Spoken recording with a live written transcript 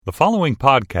The following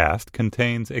podcast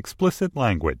contains explicit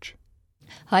language.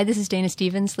 Hi, this is Dana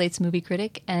Stevens, Slate's movie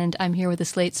critic, and I'm here with the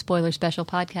Slate spoiler special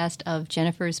podcast of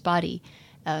Jennifer's Body,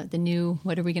 the new,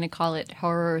 what are we going to call it,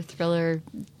 horror, thriller,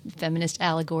 feminist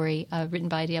allegory, written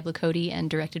by Diablo Cody and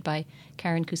directed by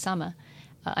Karen Kusama.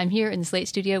 I'm here in the Slate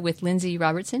studio with Lindsay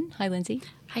Robertson. Hi, Lindsay.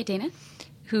 Hi, Dana.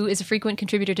 Who is a frequent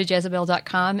contributor to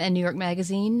Jezebel.com and New York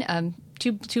Magazine.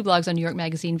 Two blogs on New York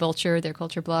Magazine, Vulture, their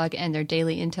culture blog, and their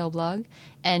daily intel blog.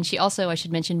 And she also, I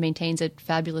should mention, maintains a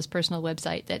fabulous personal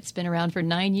website that's been around for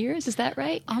 9 years. Is that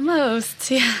right? Almost,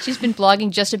 yeah. She's been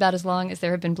blogging just about as long as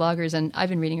there have been bloggers, and I've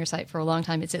been reading her site for a long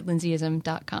time. It's at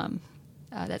lindsayism.com.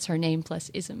 That's her name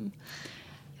plus ism.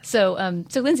 So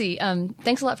Lindsay,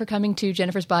 thanks a lot for coming to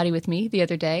Jennifer's Body with me the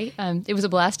other day. It was a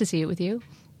blast to see it with you.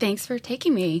 Thanks for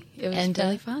taking me. It was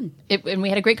really fun. And we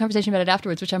had a great conversation about it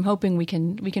afterwards, which I'm hoping we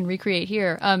can recreate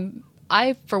here.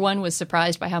 I, for one, was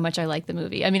surprised by how much I liked the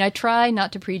movie. I mean, I try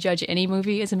not to prejudge any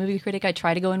movie as a movie critic. I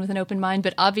try to go in with an open mind,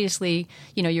 but obviously,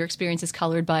 you know, your experience is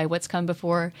colored by what's come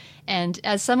before. And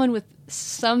as someone with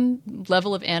some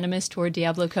level of animus toward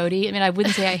Diablo Cody, I mean, I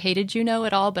wouldn't say I hated Juno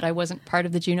at all, but I wasn't part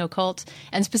of the Juno cult.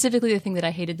 And specifically, the thing that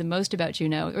I hated the most about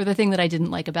Juno, or the thing that I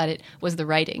didn't like about it, was the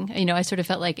writing. You know, I sort of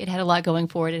felt like it had a lot going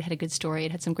for it. It had a good story.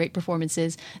 It had some great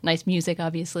performances, nice music,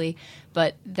 obviously.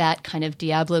 But that kind of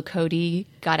Diablo Cody,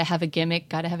 gotta have a gimmick,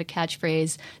 gotta have a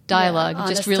catchphrase, dialogue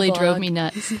just really drove me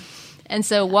nuts. And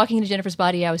so walking into Jennifer's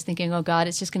Body, I was thinking, oh, God,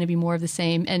 it's just going to be more of the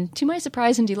same. And to my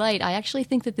surprise and delight, I actually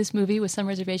think that this movie, with some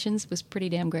reservations, was pretty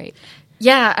damn great.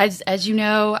 Yeah, as you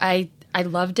know, I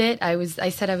loved it. I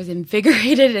said I was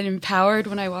invigorated and empowered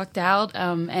when I walked out,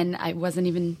 and I wasn't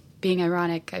even being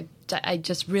ironic. I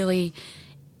just really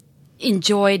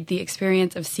enjoyed the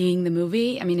experience of seeing the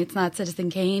movie. I mean, it's not Citizen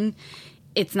Kane.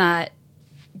 It's not,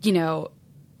 you know,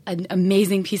 an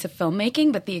amazing piece of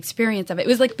filmmaking, but the experience of it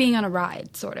was like being on a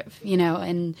ride, sort of, you know,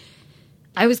 and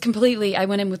I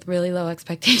went in with really low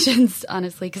expectations,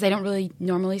 honestly, because I don't really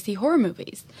normally see horror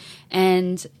movies,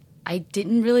 and I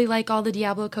didn't really like all the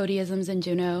Diablo Codyisms in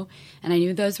Juno, and I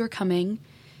knew those were coming,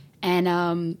 and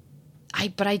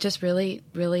I just really,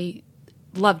 really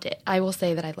loved it. I will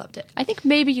say that I loved it. I think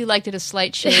maybe you liked it a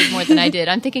slight shade more than I did.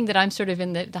 I'm thinking that I'm sort of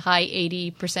in the high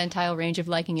 80 percentile range of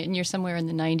liking it, and you're somewhere in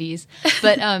the 90s.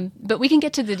 But we can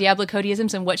get to the Diablo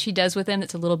Codyisms and what she does with them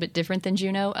that's a little bit different than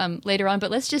Juno later on.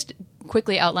 But let's just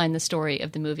quickly outline the story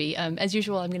of the movie. As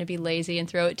usual, I'm going to be lazy and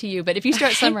throw it to you. But if you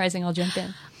start summarizing, I'll jump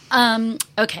in.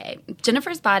 Okay.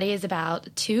 Jennifer's Body is about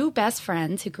two best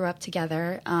friends who grew up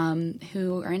together,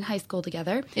 who are in high school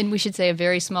together. And we should say a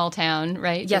very small town,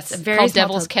 right? Yes, it's a very called small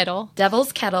Devil's town. Kettle.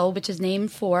 Devil's Kettle, which is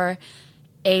named for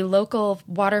a local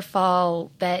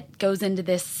waterfall that goes into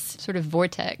this sort of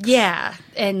vortex. Yeah,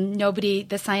 and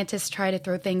the scientists try to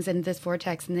throw things into this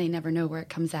vortex, and they never know where it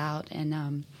comes out,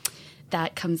 and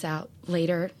that comes out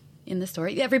later in the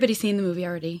story. Everybody's seen the movie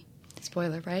already.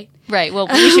 Spoiler, right? Right. Well,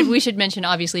 we should mention,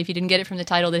 obviously, if you didn't get it from the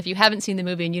title, that if you haven't seen the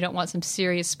movie and you don't want some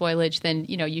serious spoilage, then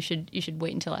you know you should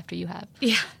wait until after you have.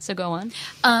 Yeah. So go on.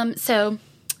 So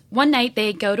one night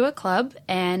they go to a club,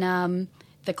 and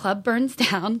the club burns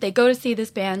down. They go to see this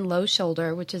band, Low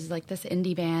Shoulder, which is like this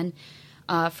indie band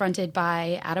fronted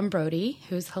by Adam Brody,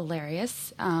 who's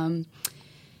hilarious. And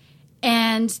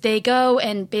they go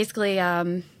and basically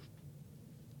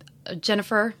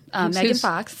Jennifer, Megan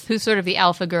Fox, who's sort of the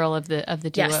alpha girl of the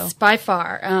duo. Yes, by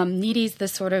far. Needy's the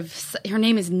sort of, her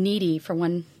name is Needy for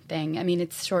one thing. I mean,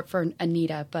 it's short for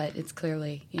Anita, but it's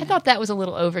clearly. You know. I thought that was a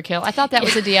little overkill. I thought that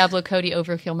was a Diablo Cody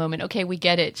overkill moment. Okay, we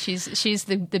get it. She's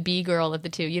the B girl of the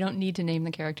two. You don't need to name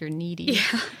the character Needy.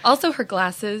 Yeah. Also, her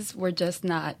glasses were just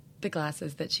not the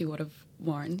glasses that she would have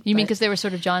worn. You mean because they were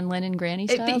sort of John Lennon granny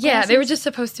style? Yeah, glasses? They were just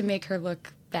supposed to make her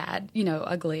look bad, you know,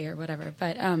 ugly or whatever.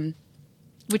 But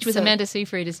which with Amanda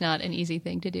Seyfried is not an easy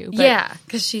thing to do. But. Yeah,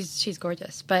 because she's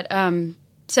gorgeous. But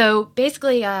so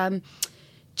basically,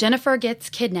 Jennifer gets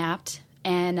kidnapped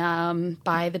and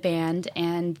by the band,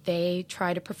 and they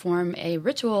try to perform a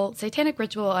satanic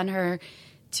ritual on her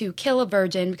to kill a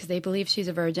virgin because they believe she's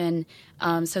a virgin,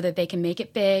 so that they can make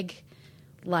it big,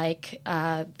 like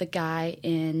the guy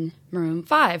in Maroon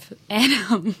 5.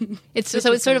 And it's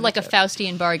sort of like a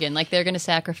Faustian bargain. Like they're going to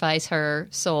sacrifice her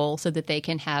soul so that they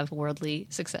can have worldly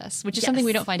success, which is something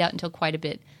we don't find out until quite a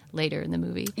bit later in the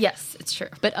movie. Yes, it's true.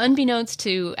 But unbeknownst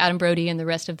to Adam Brody and the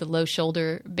rest of the Low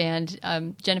Shoulder band,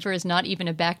 Jennifer is not even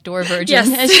a backdoor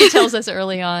virgin, as she tells us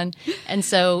early on. And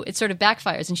so it sort of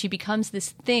backfires, and she becomes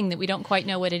this thing that we don't quite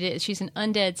know what it is. She's an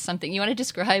undead something. You want to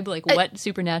describe like what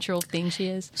supernatural thing she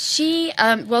is? She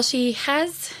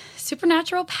has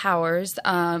supernatural powers.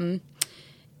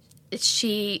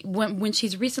 when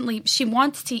she's recently, she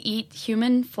wants to eat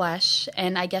human flesh,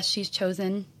 and I guess she's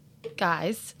chosen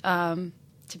guys to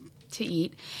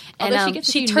eat. And although she gets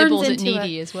a few nibbles at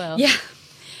Needy as well. Yeah.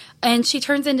 And she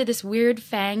turns into this weird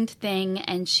fanged thing,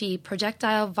 and she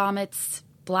projectile vomits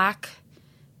black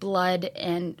blood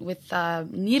and with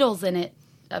needles in it.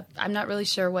 I'm not really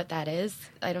sure what that is.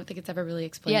 I don't think it's ever really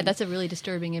explained. Yeah, that's a really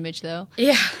disturbing image, though.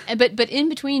 Yeah. But in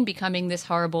between becoming this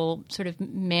horrible sort of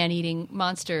man-eating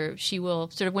monster, she will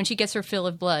sort of, when she gets her fill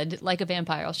of blood, like a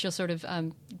vampire, she'll sort of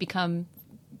become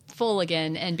full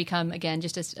again and become, again,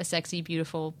 just a sexy,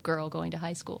 beautiful girl going to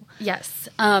high school. Yes.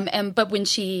 But when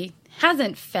she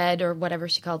hasn't fed or whatever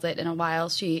she calls it in a while,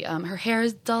 she her hair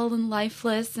is dull and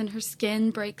lifeless and her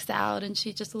skin breaks out and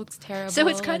she just looks terrible. So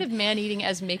it's kind of man-eating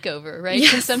as makeover, right?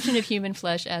 Yes. Consumption of human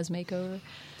flesh as makeover.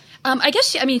 I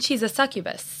guess she's a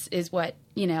succubus is what,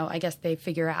 I guess they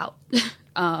figure out.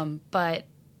 But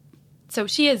so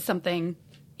she is something,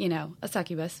 a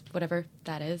succubus, whatever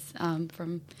that is,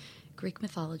 from Greek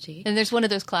mythology. And there's one of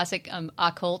those classic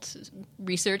occult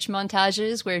research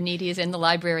montages where Needy is in the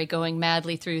library going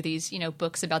madly through these,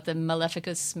 books about the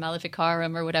Maleficus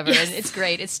Maleficarum or whatever. Yes. And it's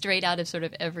great. It's straight out of sort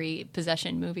of every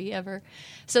possession movie ever.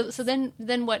 So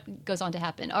then what goes on to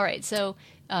happen? All right, so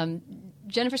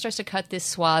Jennifer starts to cut this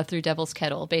swath through Devil's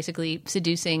Kettle, basically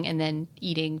seducing and then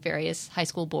eating various high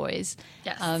school boys.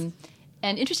 Yes.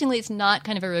 And interestingly, it's not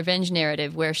kind of a revenge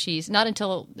narrative where she's not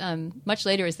until much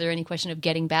later is there any question of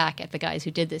getting back at the guys who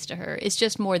did this to her. It's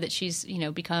just more that she's,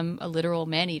 become a literal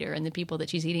man-eater and the people that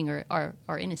she's eating are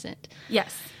innocent.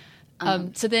 Yes.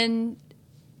 So then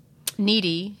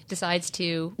Needy starts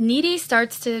to,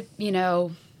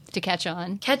 to catch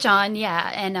on.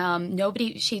 Yeah.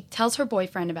 And she tells her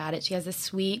boyfriend about it. She has a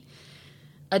sweet,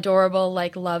 adorable,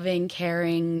 loving,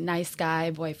 caring, nice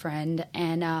guy boyfriend,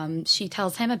 and she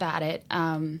tells him about it,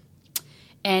 and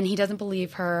he doesn't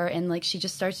believe her, and she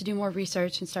just starts to do more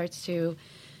research and starts to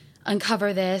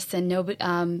uncover this, and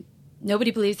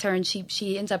nobody believes her, and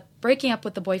she ends up breaking up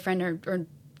with the boyfriend or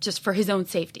just for his own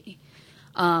safety,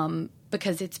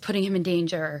 because it's putting him in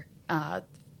danger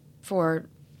for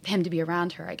him to be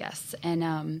around her, I guess,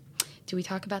 and do we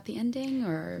talk about the ending?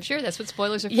 Or sure, that's what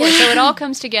spoilers are for. Yeah. So it all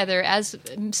comes together, as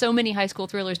so many high school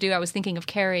thrillers do. I was thinking of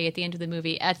Carrie at the end of the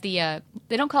movie, at the,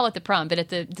 they don't call it the prom, but at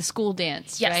the school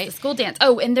dance, yes, right? the school dance.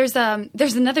 Oh, and there's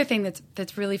another thing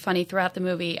that's really funny throughout the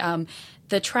movie.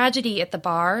 The tragedy at the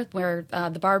bar, where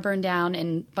the bar burned down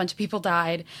and a bunch of people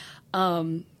died.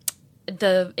 The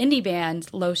indie band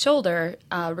Low Shoulder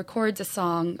records a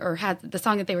song, or had the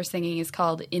song that they were singing is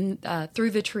called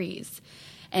Through the Trees.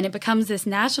 And it becomes this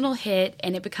national hit,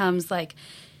 and it becomes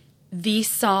the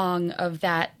song of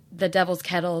the Devil's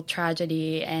Kettle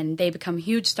tragedy, and they become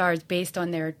huge stars based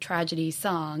on their tragedy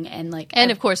song, and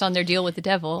of course on their deal with the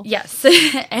devil. Yes,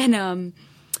 and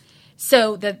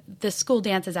so the school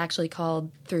dance is actually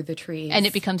called Through the Trees. And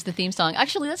it becomes the theme song.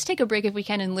 Actually, let's take a break if we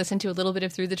can and listen to a little bit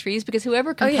of Through the Trees, because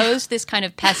whoever composed this kind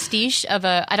of pastiche of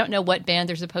I don't know what band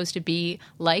they're supposed to be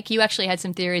like. You actually had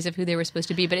some theories of who they were supposed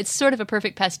to be, but it's sort of a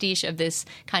perfect pastiche of this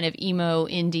kind of emo,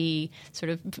 indie, sort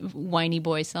of whiny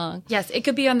boy song. Yes, it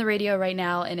could be on the radio right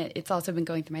now, and it's also been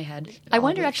going through my head. I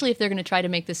wonder actually if they're going to try to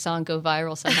make this song go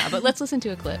viral somehow, but let's listen to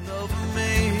a clip. Over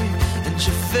me and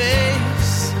your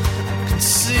face, I can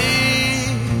see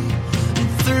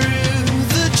through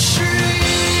the trees.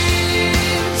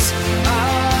 I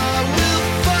will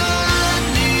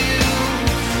find you.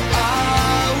 I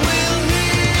will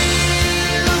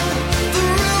heal the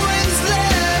ruins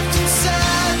left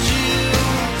inside you.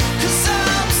 'Cause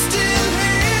I'm still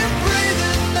here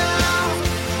breathing now.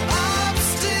 I'm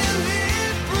still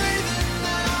here breathing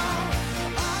now.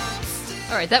 I'm still.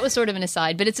 All right, that was sort of an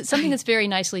aside, but it's something that's very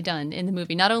nicely done in the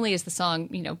movie. Not only is the song,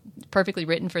 perfectly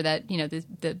written for that,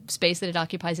 the space that it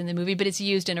occupies in the movie, but it's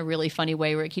used in a really funny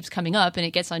way where it keeps coming up and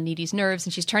it gets on Needy's nerves,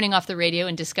 and she's turning off the radio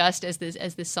in disgust as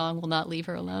this song will not leave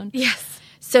her alone. Yes.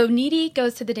 So Needy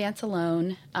goes to the dance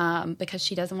alone because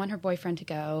she doesn't want her boyfriend to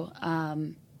go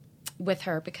with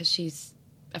her because she's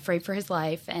afraid for his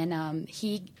life, and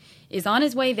he is on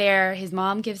his way there. His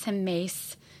mom gives him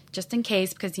mace just in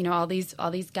case, because all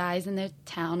these guys in the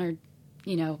town are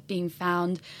being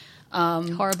found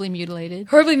Horribly mutilated.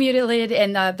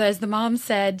 And as the mom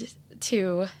said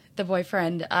to the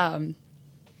boyfriend,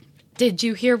 did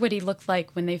you hear what he looked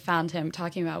like when they found him,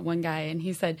 talking about one guy? And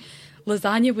he said,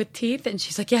 lasagna with teeth? And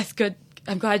she's like, yes, good.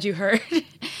 I'm glad you heard.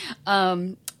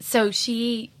 So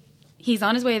he's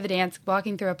on his way to the dance,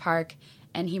 walking through a park,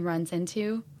 and he runs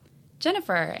into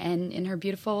Jennifer and in her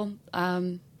beautiful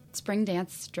spring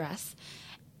dance dress.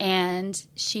 And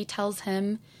she tells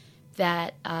him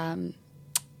that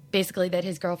basically that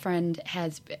his girlfriend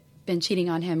has been cheating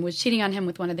on him was cheating on him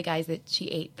with one of the guys that she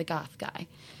ate, the goth guy.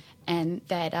 And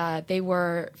that they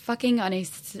were porking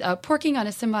on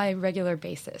a semi-regular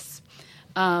basis.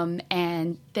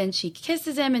 And then she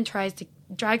kisses him and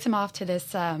drags him off to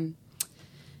this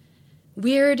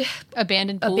weird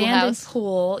Abandoned house.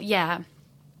 pool, yeah,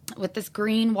 with this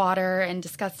green water and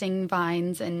disgusting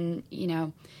vines and,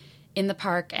 in the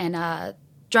park, and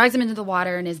drags him into the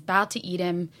water and is about to eat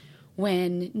him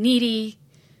when Needy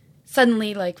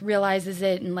suddenly realizes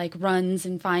it and runs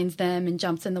and finds them and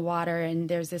jumps in the water, and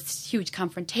there's this huge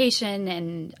confrontation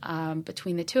and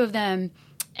between the two of them,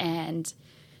 and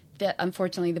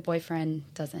unfortunately the boyfriend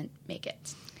doesn't make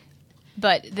it.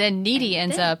 But then Needy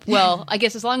ends up, well, I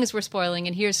guess as long as we're spoiling,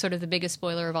 and here's sort of the biggest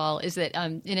spoiler of all, is that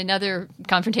in another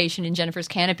confrontation in Jennifer's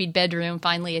canopied bedroom,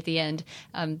 finally at the end,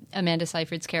 Amanda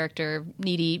Seyfried's character,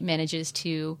 Needy, manages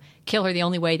to kill her the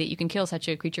only way that you can kill such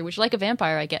a creature, which, like a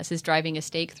vampire, I guess, is driving a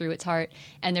stake through its heart.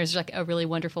 And there's a really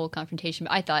wonderful confrontation,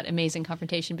 I thought, amazing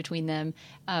confrontation between them.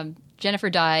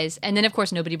 Jennifer dies, and then, of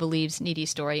course, nobody believes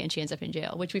Needy's story, and she ends up in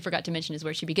jail, which we forgot to mention is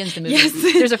where she begins the movie. Yes.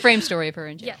 There's a frame story of her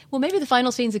in jail. Yeah. Well, maybe the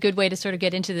final scene's a good way to sort of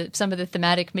get into some of the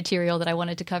thematic material that I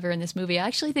wanted to cover in this movie. I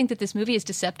actually think that this movie is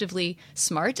deceptively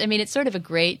smart. I mean, it's sort of a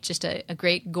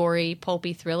great, gory,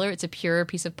 pulpy thriller. It's a pure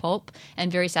piece of pulp,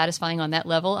 and very satisfying on that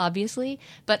level, obviously.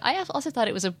 But I also thought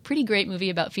it was a pretty great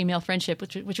movie about female friendship,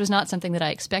 which was not something that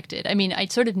I expected. I mean, I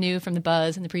sort of knew from the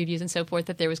buzz and the previews and so forth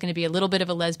that there was going to be a little bit of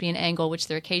a lesbian angle, which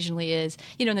there occasionally is,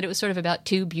 and that it was sort of about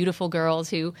two beautiful girls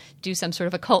who do some sort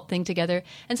of occult thing together.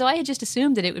 And so I had just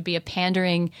assumed that it would be a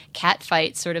pandering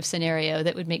catfight sort of scenario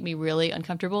that would make me really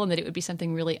uncomfortable and that it would be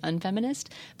something really unfeminist.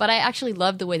 But I actually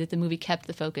loved the way that the movie kept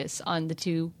the focus on the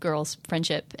two girls'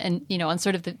 friendship and, on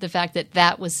sort of the fact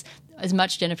that was as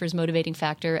much Jennifer's motivating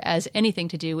factor as anything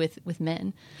to do with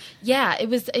men. Yeah,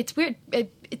 it's weird.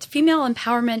 It's female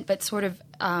empowerment, but sort of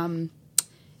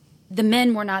the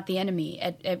men were not the enemy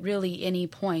at really any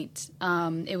point.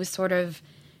 It was sort of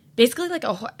basically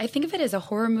I think of it as a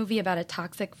horror movie about a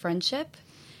toxic friendship,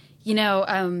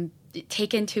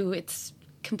 taken to its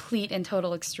complete and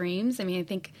total extremes. I mean, I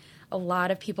think a lot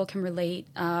of people can relate,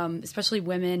 especially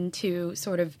women, to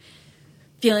sort of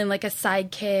feeling like a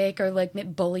sidekick or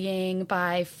bullying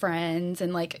by friends.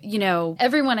 And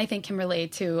everyone I think can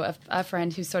relate to a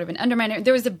friend who's sort of an underminer.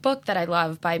 There was a book that I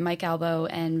love by Mike Albo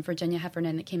and Virginia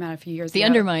Heffernan that came out a few years ago. The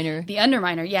Underminer. The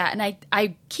Underminer, yeah. And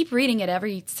I keep reading it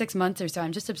every 6 months or so.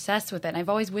 I'm just obsessed with it. And I've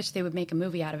always wished they would make a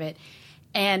movie out of it.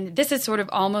 And this is sort of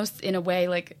almost in a way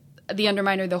like The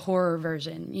Underminer, the horror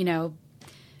version.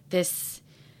 This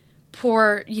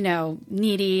poor,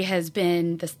 Needy has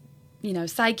been this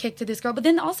sidekick to this girl, but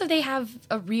then also they have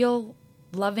a real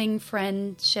loving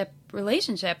friendship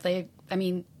relationship.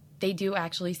 They do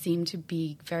actually seem to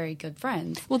be very good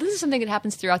friends. Well, this is something that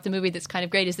happens throughout the movie that's kind of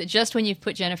great, is that just when you've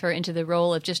put Jennifer into the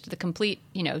role of just the complete,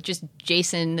 just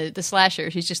Jason, the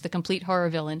slasher, who's just the complete horror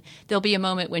villain, there'll be a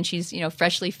moment when she's,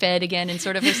 freshly fed again and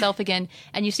sort of herself again,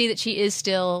 and you see that she is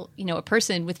still, a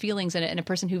person with feelings and a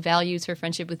person who values her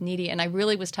friendship with Needy. And I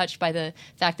really was touched by the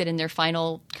fact that in their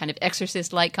final kind of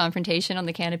exorcist-like confrontation on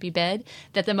the canopy bed,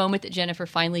 that the moment that Jennifer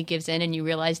finally gives in and you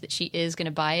realize that she is going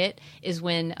to buy it is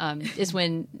when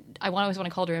I always want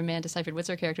to call her Amanda Seyfried. What's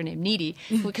her character name? Needy.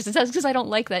 Because I don't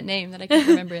like that name, that I can't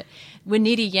remember it. When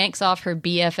Needy yanks off her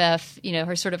BFF,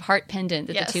 her sort of heart pendant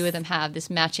that the two of them have, this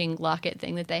matching locket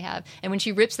thing that they have. And when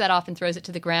she rips that off and throws it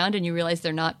to the ground and you realize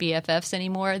they're not BFFs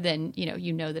anymore, then,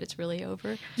 you know that it's really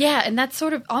over. Yeah, and that's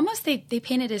sort of, almost they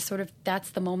paint it as sort of,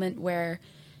 that's the moment where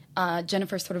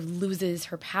Jennifer sort of loses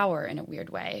her power in a weird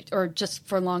way, or just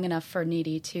for long enough for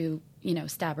Needy to,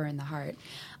 stab her in the heart.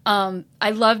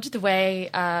 I loved the way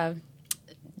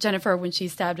Jennifer, when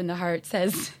she's stabbed in the heart,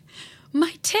 says,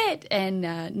 "My tit," and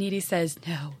Needy says,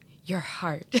 "No, your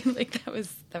heart." That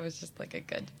was just a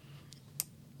good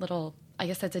little. I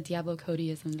guess that's a Diablo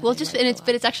Codyism. Well,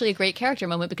 but it's actually a great character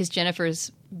moment because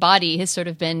Jennifer's body has sort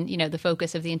of been, the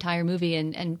focus of the entire movie,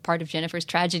 and part of Jennifer's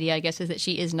tragedy, I guess, is that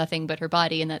she is nothing but her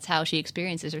body, and that's how she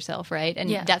experiences herself, right? And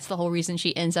that's the whole reason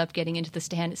she ends up getting into the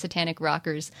Satanic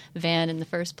Rockers van in the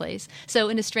first place. So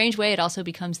in a strange way, it also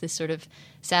becomes this sort of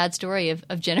sad story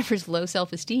of Jennifer's low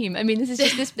self-esteem. I mean, this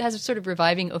has a sort of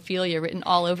reviving Ophelia written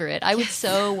all over it. I would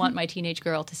so want my teenage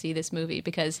girl to see this movie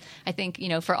because I think,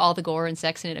 for all the gore and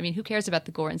sex in it, I mean, who cares about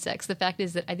the gore and sex? The fact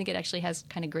is that I think it actually has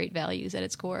kind of great values at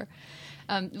its core.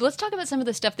 Let's talk about some of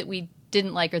the stuff that we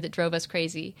didn't like or that drove us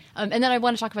crazy. And then I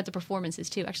want to talk about the performances,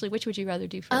 too. Actually, which would you rather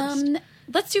do first?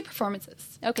 Let's do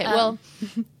performances. Okay, well,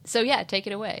 so yeah, take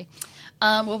it away.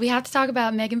 Well, we have to talk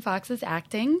about Megan Fox's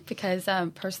acting because,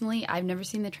 personally, I've never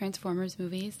seen the Transformers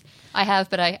movies. I have,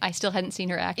 but I still hadn't seen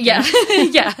her acting. Yeah,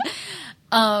 yeah.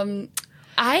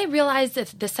 I realized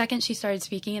that the second she started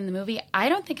speaking in the movie, I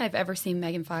don't think I've ever seen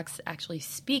Megan Fox actually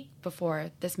speak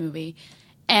before this movie.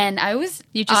 And I was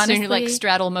You just honestly, seen her like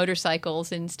straddle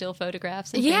motorcycles and still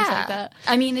photographs and things like that.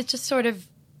 I mean, it's just sort of.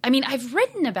 I mean, I've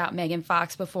written about Megan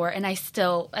Fox before, and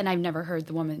I've never heard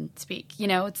the woman speak. You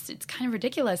know, it's kind of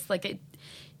ridiculous. Like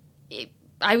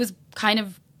I was kind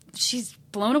of. She's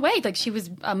blown away. Like she was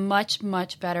a much,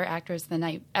 much better actress than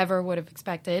I ever would have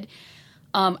expected.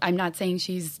 I'm not saying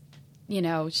she's,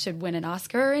 should win an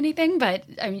Oscar or anything, but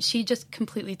I mean, she just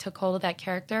completely took hold of that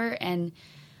character, and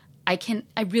I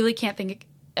really can't think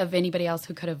of anybody else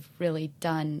who could have really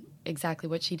done exactly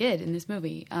what she did in this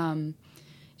movie.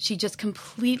 She just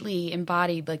completely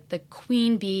embodied like the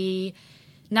queen bee,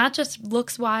 not just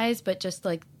looks wise, but just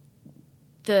like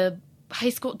the high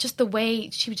school, just the way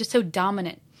she was just so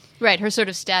dominant. Right, her sort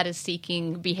of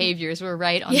status-seeking behaviors were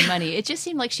right on the money. It just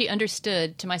seemed like she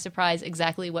understood, to my surprise,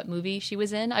 exactly what movie she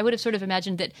was in. I would have sort of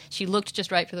imagined that she looked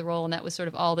just right for the role, and that was sort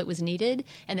of all that was needed,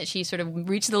 and that she sort of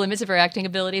reached the limits of her acting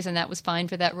abilities, and that was fine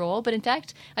for that role. But in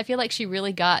fact, I feel like she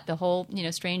really got the whole,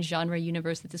 strange genre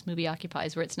universe that this movie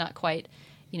occupies, where it's not quite,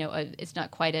 it's not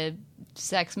quite a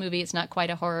sex movie, it's not quite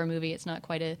a horror movie, it's not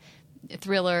quite a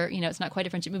thriller, it's not quite a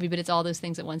friendship movie, but it's all those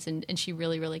things at once, and she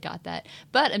really, really got that.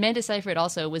 But Amanda Seyfried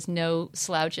also was no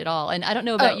slouch at all. And I don't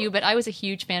know about you, but I was a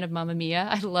huge fan of Mamma Mia.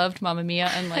 I loved Mamma Mia,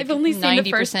 and like I've only seen 90% the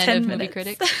first 10 of movie minutes.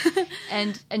 critics.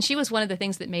 And she was one of the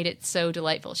things that made it so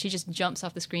delightful. She just jumps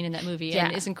off the screen in that movie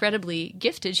and is incredibly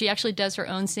gifted. She actually does her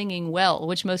own singing well,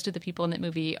 which most of the people in that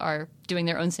movie are doing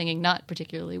their own singing not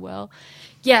particularly well.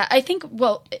 Yeah, I think,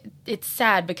 it's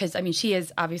sad because, I mean, she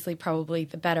is obviously probably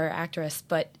the better actress,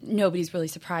 but nobody's really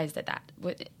surprised at that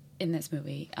in this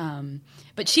movie.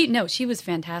 But she was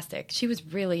fantastic. She was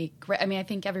really great. I mean, I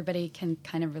think everybody can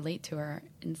kind of relate to her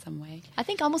in some way. I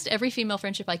think almost every female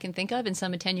friendship I can think of in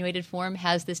some attenuated form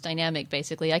has this dynamic,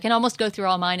 basically. I can almost go through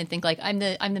all mine and think, like, I'm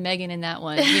the Megan in that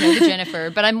one, the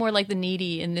Jennifer, but I'm more like the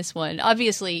Needy in this one.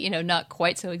 Obviously, not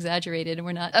quite so exagerated, and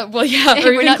we're not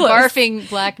we're not barfing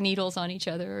black needles on each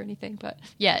other or anything, but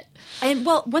yet. And,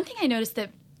 one thing I noticed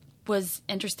that was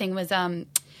interesting was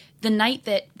the night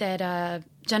that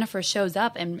Jennifer shows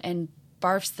up and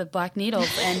barfs the black needles,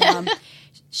 and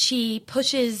she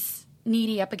pushes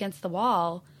Needy up against the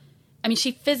wall. I mean,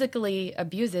 she physically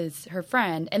abuses her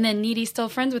friend, and then Needy's still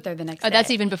friends with her the next day.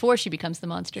 That's even before she becomes the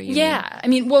monster. You mean? I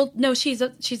mean, no, she's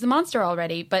the monster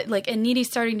already, but and Needy's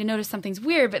starting to notice something's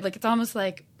weird, but it's almost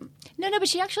like No, but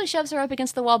she actually shoves her up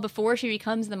against the wall before she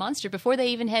becomes the monster. Before they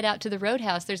even head out to the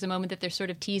roadhouse, there's a moment that they're sort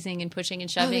of teasing and pushing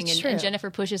and shoving, and Jennifer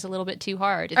pushes a little bit too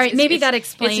hard. All right, maybe that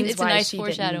explains it's why a nice she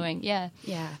foreshadowing. didn't.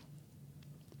 Yeah.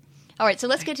 All right, so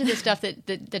let's get to the stuff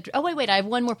that oh, wait, I have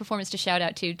one more performance to shout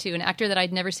out to an actor that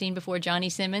I'd never seen before, Johnny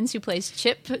Simmons, who plays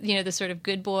Chip, the sort of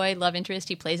good boy, love interest.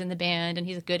 He plays in the band, and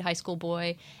he's a good high school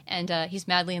boy, and he's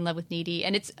madly in love with Needy.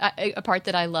 And it's a part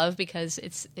that I love because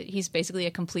he's basically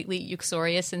a completely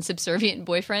uxorious and subservient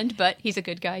boyfriend, but he's a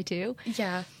good guy, too.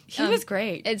 Yeah, he was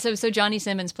great. And so Johnny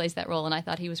Simmons plays that role, and I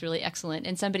thought he was really excellent,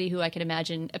 and somebody who I could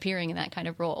imagine appearing in that kind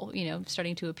of role,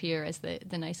 starting to appear as the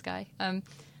nice guy.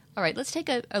 All right, let's take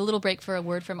a little break for a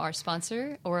word from our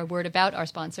sponsor, or a word about our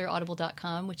sponsor,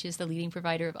 Audible.com, which is the leading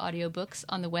provider of audiobooks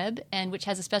on the web, and which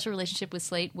has a special relationship with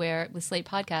Slate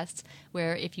Podcasts,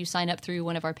 where if you sign up through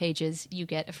one of our pages, you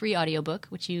get a free audiobook,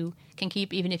 which you can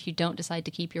keep even if you don't decide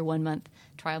to keep your 1-month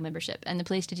trial membership. And the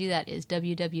place to do that is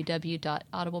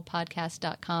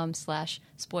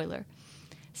www.audiblepodcast.com/spoiler.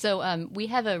 So we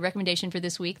have a recommendation for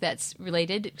this week that's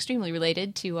extremely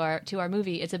related to our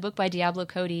movie. It's a book by Diablo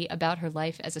Cody about her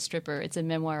life as a stripper. It's a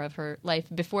memoir of her life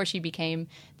before she became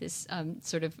this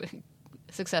sort of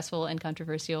successful and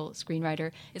controversial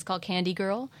screenwriter. It's called Candy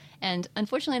Girl, and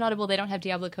unfortunately on Audible they don't have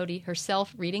Diablo Cody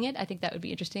herself reading it. I think that would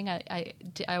be interesting. I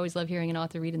always love hearing an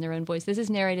author read in their own voice. This is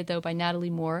narrated, though, by Natalie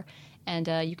Moore, and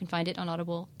you can find it on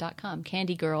audible.com.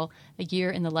 Candy Girl, A Year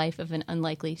in the Life of an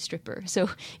Unlikely Stripper. So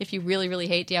if you really, really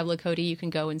hate Diablo Cody, you can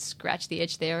go and scratch the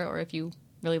itch there, or if you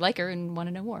really like her and want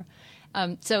to know more.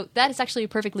 So that is actually a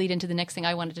perfect lead into the next thing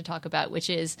I wanted to talk about, which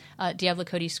is Diablo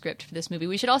Cody's script for this movie.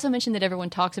 We should also mention that everyone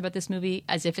talks about this movie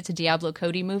as if it's a Diablo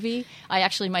Cody movie. I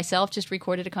actually myself just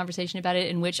recorded a conversation about it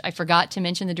in which I forgot to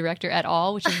mention the director at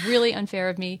all, which is really unfair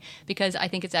of me because I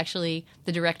think it's actually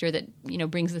the director that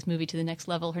brings this movie to the next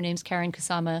level. Her name's Karen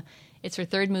Kusama. It's her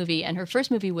third movie, and her first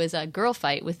movie was Girl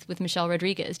Fight with Michelle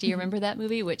Rodriguez. Do you remember that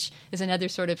movie? Which is another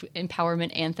sort of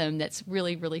empowerment anthem that's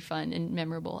really, really fun and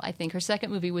memorable. I think her second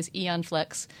movie was Aeon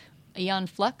Flux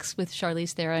with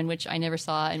Charlize Theron, which I never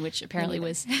saw and which apparently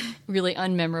was really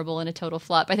unmemorable and a total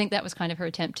flop. I think that was kind of her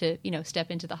attempt to,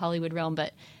 step into the Hollywood realm,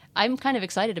 but I'm kind of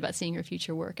excited about seeing her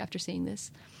future work after seeing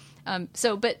this.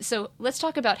 So let's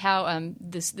talk about how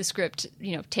the script,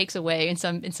 takes away in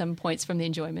some points from the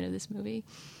enjoyment of this movie.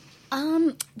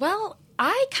 Well,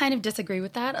 I kind of disagree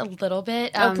with that a little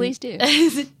bit. Oh, please do.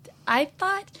 I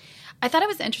thought it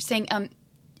was interesting.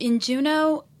 In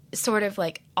Juno, sort of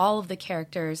like all of the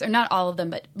characters, or not all of them,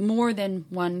 but more than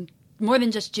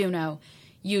just Juno,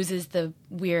 uses the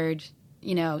weird,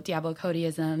 Diablo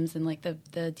Codyisms and like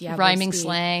the Diablo rhyming speak.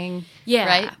 slang. Yeah.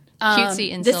 Right? Cutesy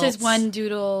insults. This is one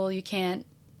doodle you can't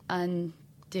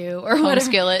undo, or whatever.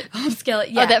 Home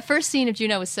skillet, yeah. Oh, that first scene of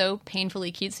Juno was so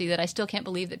painfully cutesy that I still can't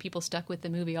believe that people stuck with the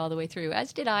movie all the way through,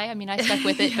 as did I. I mean, I stuck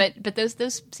with it, but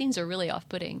those scenes are really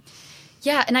off-putting.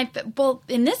 Yeah, and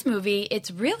in this movie, it's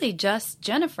really just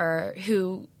Jennifer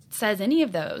who says any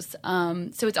of those.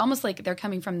 So it's almost like they're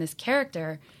coming from this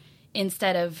character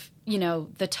instead of,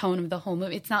 the tone of the whole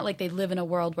movie. It's not like they live in a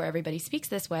world where everybody speaks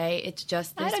this way. It's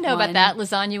just this I don't know about that.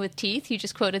 Lasagna with teeth. You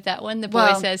just quoted that one. The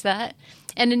boy says that.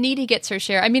 And Anita gets her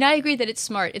share. I mean, I agree that it's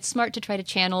smart. It's smart to try to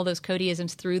channel those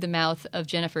Codyisms through the mouth of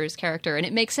Jennifer's character. And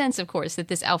it makes sense, of course, that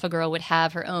this alpha girl would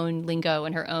have her own lingo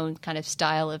and her own kind of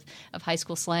style of high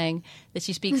school slang that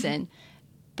she speaks in.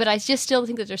 But I just still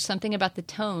think that there's something about the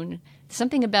tone,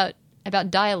 something about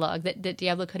dialogue that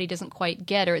Diablo Cody doesn't quite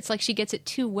get, or it's like she gets it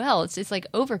too well. It's like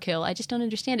overkill. I just don't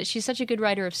understand it. She's such a good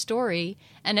writer of story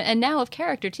and now of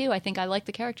character too. I think I like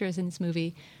the characters in this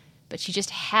movie, but she just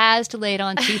has to lay it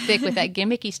on too thick with that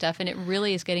gimmicky stuff, and it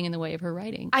really is getting in the way of her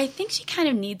writing. I think she kind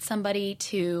of needs somebody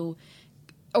to,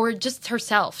 or just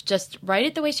herself, just write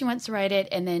it the way she wants to write it,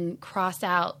 and then cross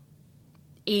out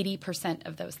 80%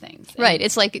 of those things. Right.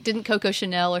 It's like, didn't Coco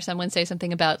Chanel or someone say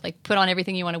something about, like, put on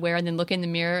everything you want to wear and then look in the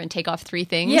mirror and take off 3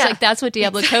 things? Yeah. Like, that's what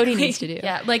Diablo Cody needs to do.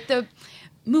 Yeah, like the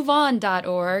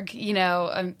moveon.org,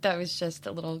 that was just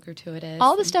a little gratuitous.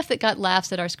 All the stuff that got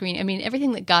laughs at our screen, I mean,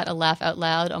 everything that got a laugh out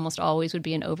loud almost always would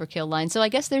be an overkill line. So I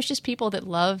guess there's just people that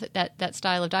love that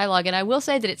style of dialogue. And I will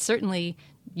say that it's certainly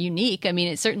unique. I mean,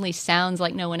 it certainly sounds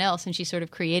like no one else, and she sort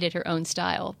of created her own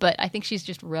style. But I think she's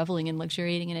just reveling and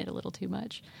luxuriating in it a little too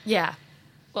much. Yeah.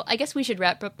 Well, I guess we should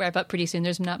wrap up pretty soon.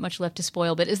 There's not much left to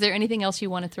spoil, but is there anything else you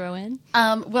want to throw in?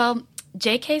 Well,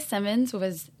 J.K. Simmons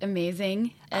was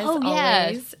amazing, as always.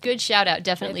 Yeah. Good shout out,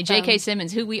 definitely. J.K.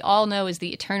 Simmons, who we all know is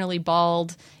the eternally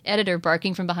bald editor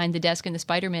barking from behind the desk in the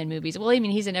Spider-Man movies. Well, I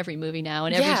mean, he's in every movie now,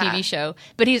 and every TV show,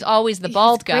 but he's always the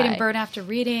bald guy. Great in Burn After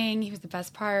Reading. He was the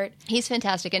best part. He's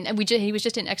fantastic, and he was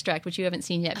just in Extract, which you haven't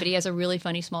seen yet, but he has a really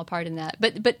funny small part in that.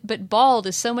 But bald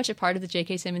is so much a part of the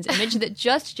J.K. Simmons image that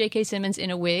just J.K. Simmons in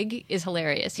a wig is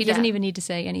hilarious. He doesn't even need to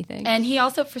say anything. And he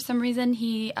also, for some reason,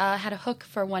 he had a hook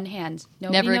for one hand.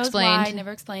 Nobody Never knows explained. why.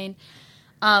 Never explained.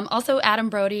 Also, Adam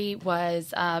Brody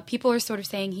was, people are sort of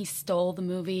saying he stole the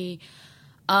movie.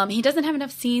 He doesn't have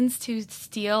enough scenes to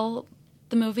steal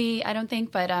the movie, I don't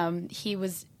think, but he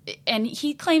was, and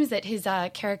he claims that his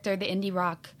character, the indie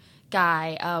rock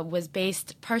guy, was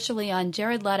based partially on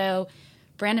Jared Leto,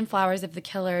 Brandon Flowers of The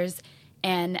Killers,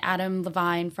 and Adam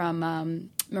Levine from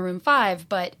Maroon 5,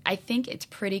 but I think it's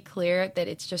pretty clear that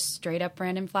it's just straight up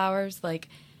Brandon Flowers. Like,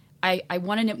 I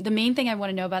want to know, the main thing I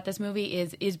want to know about this movie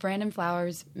is Brandon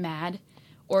Flowers mad?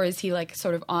 Or is he, like,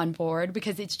 sort of on board?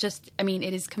 Because it's just, I mean,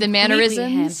 it is completely the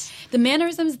mannerisms? him. The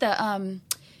mannerisms, the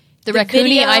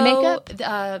raccoony eye makeup?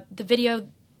 The video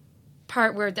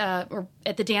part where, or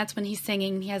at the dance when he's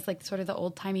singing, he has, like, sort of the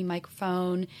old-timey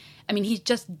microphone. I mean, he's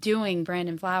just doing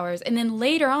Brandon Flowers. And then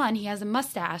later on, he has a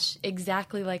mustache,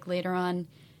 exactly like later on,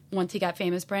 once he got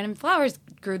famous, Brandon Flowers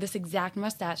grew this exact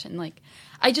mustache. And, like,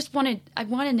 I want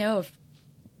to know if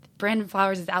Brandon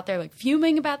Flowers is out there, like,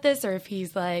 fuming about this, or if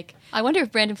he's like... I wonder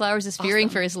if Brandon Flowers is fearing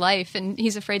for his life, and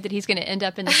he's afraid that he's going to end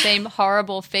up in the same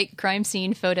horrible fake crime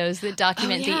scene photos that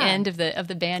document the end of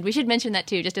the band. We should mention that,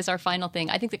 too, just as our final thing.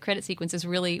 I think the credit sequence is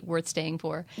really worth staying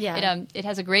for. Yeah. It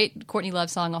has a great Courtney Love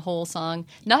song, a whole song.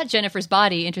 Not Jennifer's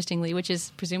Body, interestingly, which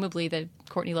is presumably the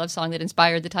Courtney Love song that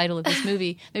inspired the title of this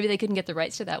movie. Maybe they couldn't get the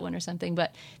rights to that one or something,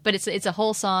 but it's a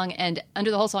whole song, and under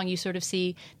the whole song you sort of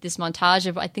see this montage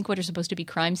of, I think, what are supposed to be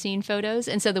crime scene photos.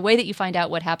 And so the way that you find out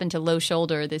what happened to Low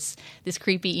Shoulder, this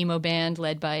creepy emo band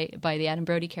led by the Adam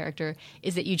Brody character,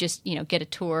 is that you just get a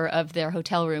tour of their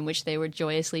hotel room, which they were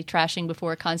joyously trashing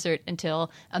before a concert until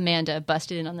Amanda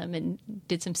busted in on them and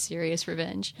did some serious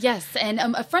revenge. Yes, and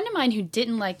a friend of mine who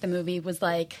didn't like the movie was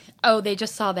like, oh, they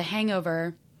just saw The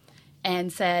Hangover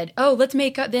and said, oh, let's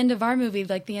make the end of our movie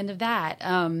like the end of that.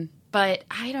 But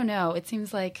I don't know. It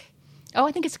seems like... Oh,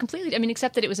 I think it's completely. I mean,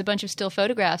 except that it was a bunch of still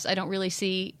photographs. I don't really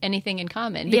see anything in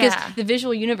common because Yeah. the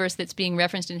visual universe that's being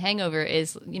referenced in Hangover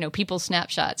is, people's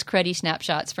snapshots, cruddy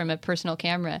snapshots from a personal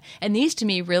camera, and these to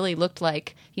me really looked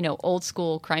like, old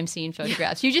school crime scene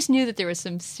photographs. You just knew that there was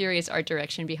some serious art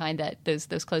direction behind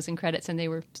those closing credits, and they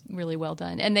were really well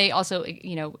done. And they also,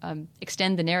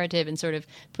 extend the narrative and sort of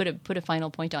put a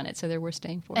final point on it, so they're worth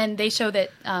staying for. And they show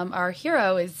that our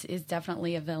hero is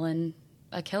definitely a villain,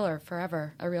 a killer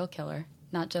forever, a real killer,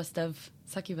 not just of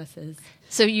succubuses.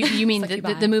 So you mean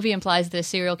Succubi. the movie implies the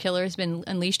serial killer has been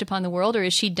unleashed upon the world, or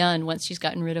is she done once she's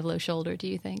gotten rid of Low Shoulder, do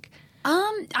you think?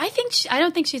 I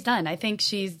don't think she's done. I think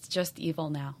she's just evil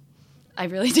now. I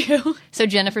really do. So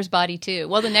Jennifer's body too.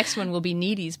 Well, the next one will be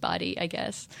Needy's body, I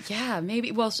guess. Yeah,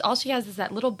 maybe. Well, all she has is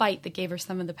that little bite that gave her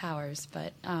some of the powers,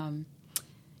 but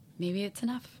maybe it's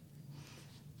enough.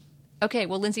 Okay,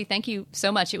 well, Lindsay, thank you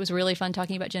so much. It was really fun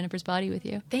talking about Jennifer's body with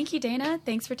you. Thank you, Dana.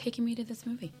 Thanks for taking me to this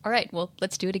movie. All right, well,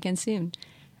 let's do it again soon.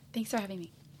 Thanks for having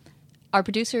me. Our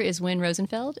producer is Wynn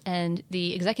Rosenfeld, and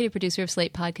the executive producer of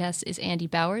Slate Podcasts is Andy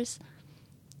Bowers.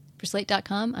 For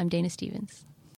Slate.com, I'm Dana Stevens.